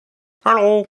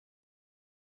Hello.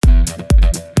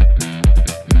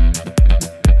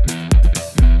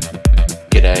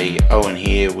 G'day, Owen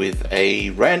here with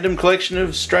a random collection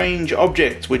of strange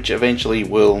objects which eventually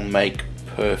will make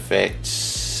perfect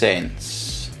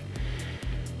sense.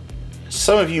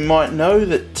 Some of you might know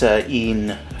that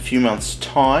in a few months'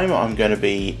 time I'm going to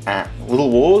be at Little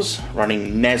Wars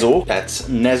running Nazork. That's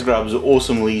Nazgrub's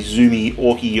awesomely zoomy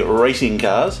orky racing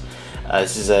cars.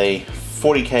 This is a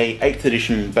 40k 8th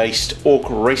edition based orc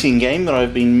racing game that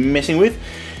I've been messing with,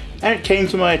 and it came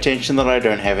to my attention that I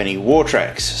don't have any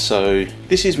Wartrakks, so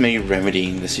this is me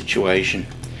remedying the situation.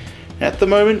 At the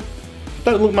moment,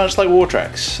 don't look much like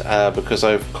Wartrakks, because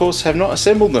I of course have not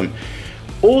assembled them.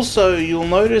 Also, you'll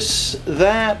notice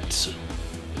that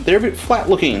they're a bit flat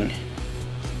looking,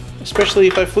 especially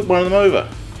if I flip one of them over.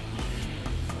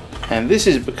 And this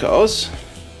is because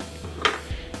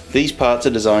these parts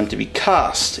are designed to be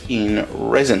cast in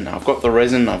resin. I've got the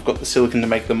resin, I've got the silicone to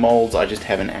make the molds, I just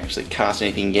haven't actually cast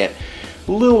anything yet.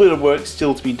 A little bit of work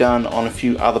still to be done on a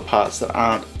few other parts that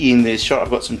aren't in this shot. I've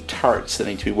got some turrets that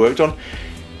need to be worked on.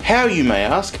 How, you may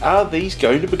ask, are these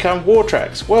going to become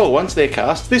Wartrakks? Well, once they're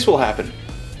cast, this will happen.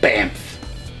 Bamf!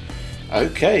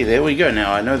 Okay, there we go.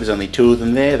 Now, I know there's only 2 of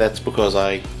them there. That's because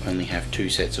I only have 2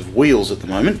 sets of wheels at the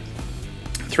moment.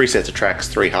 3 sets of tracks,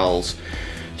 3 hulls,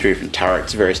 3 different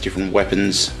turrets, various different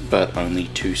weapons, but only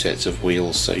 2 sets of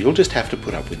wheels, so you'll just have to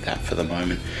put up with that for the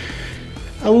moment.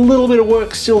 A little bit of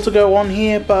work still to go on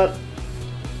here, but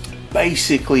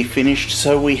basically finished.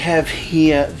 So we have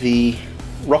here the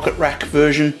rocket rack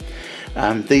version.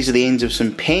 These are the ends of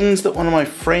some pens that one of my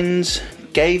friends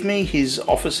gave me. His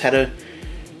office had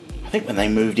I think when they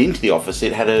moved into the office,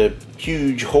 it had a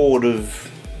huge hoard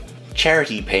of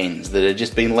charity pens that had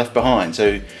just been left behind.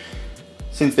 So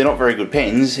since they're not very good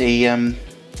pens, he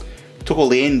took all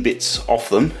the end bits off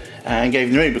them and gave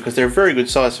them to me because they're a very good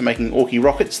size for making orky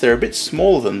rockets. They're a bit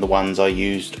smaller than the ones I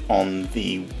used on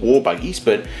the war buggies,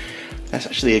 but that's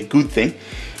actually a good thing.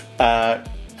 And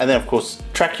then of course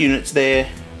track units there,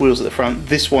 wheels at the front.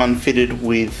 This one fitted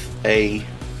with a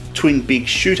twin big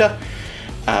shooter.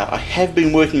 I have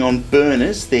been working on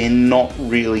burners. They're not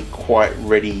really quite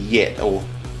ready yet, or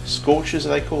scorchers are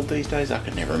they called these days? I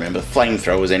can never remember.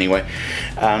 Flamethrowers anyway.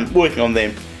 Working on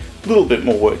them. A little bit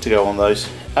more work to go on those.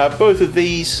 Both of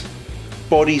these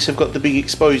bodies have got the big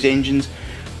exposed engines.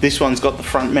 This one's got the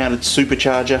front mounted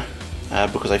supercharger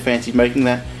because I fancied making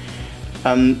that.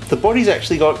 The body's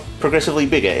actually got progressively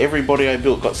bigger. Every body I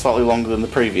built got slightly longer than the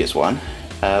previous one.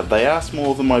 They are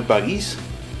smaller than my buggies.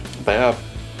 They are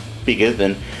bigger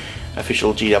than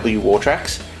official GW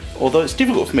Wartrakks. Although it's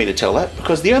difficult for me to tell that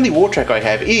because the only Wartrakk I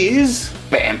have is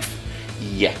BAMF!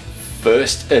 Yeah,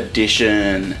 first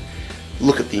edition.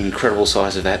 Look at the incredible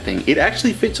size of that thing. It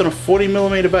actually fits on a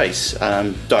 40mm base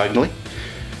diagonally.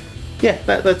 Yeah,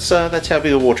 that's how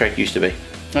big a Wartrakk used to be.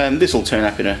 This will turn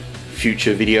up in a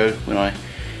future video when I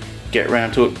get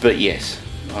around to it. But yes,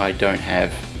 I don't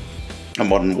have a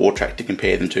modern Wartrakk to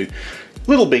compare them to. A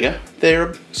little bigger.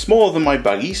 They're smaller than my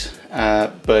buggies,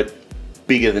 but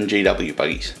bigger than GW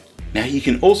buggies. Now you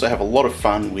can also have a lot of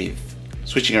fun with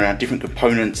switching around different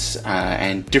components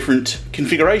and different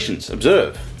configurations.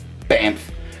 Observe. Bamf.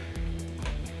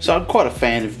 So I'm quite a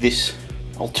fan of this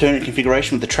alternate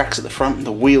configuration with the tracks at the front and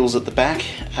the wheels at the back.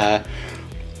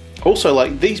 Also,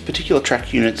 like these particular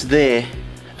track units there,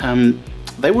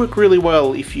 they work really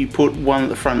well if you put one at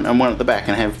the front and one at the back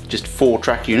and have just 4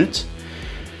 track units.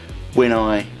 When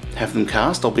I have them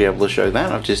cast, I'll be able to show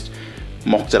that. I've just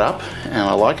mocked it up and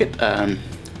I like it.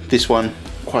 This one,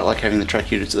 quite like having the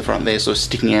track units at the front there, sort of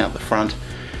sticking out the front.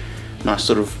 Nice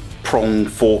sort of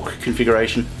pronged fork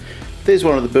configuration. There's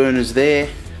one of the burners there.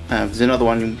 There's another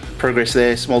one in progress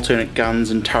there, some alternate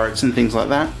guns and turrets and things like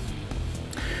that.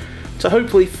 So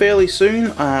hopefully fairly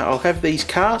soon I'll have these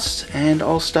cast and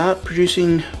I'll start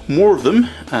producing more of them.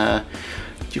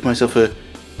 Give myself a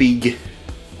big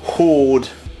hoard.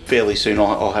 Fairly soon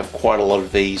I'll have quite a lot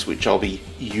of these which I'll be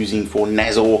using for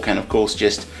Nazork and of course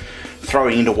just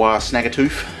throwing into War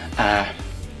Snaggletooth.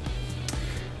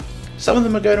 Some of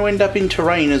them are going to end up in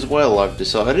terrain as well, I've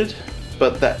decided,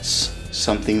 but that's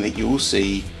something that you'll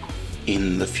see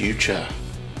in the future.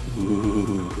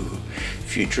 Ooh.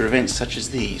 Future events such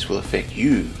as these will affect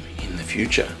you in the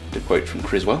future, to quote from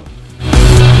Criswell.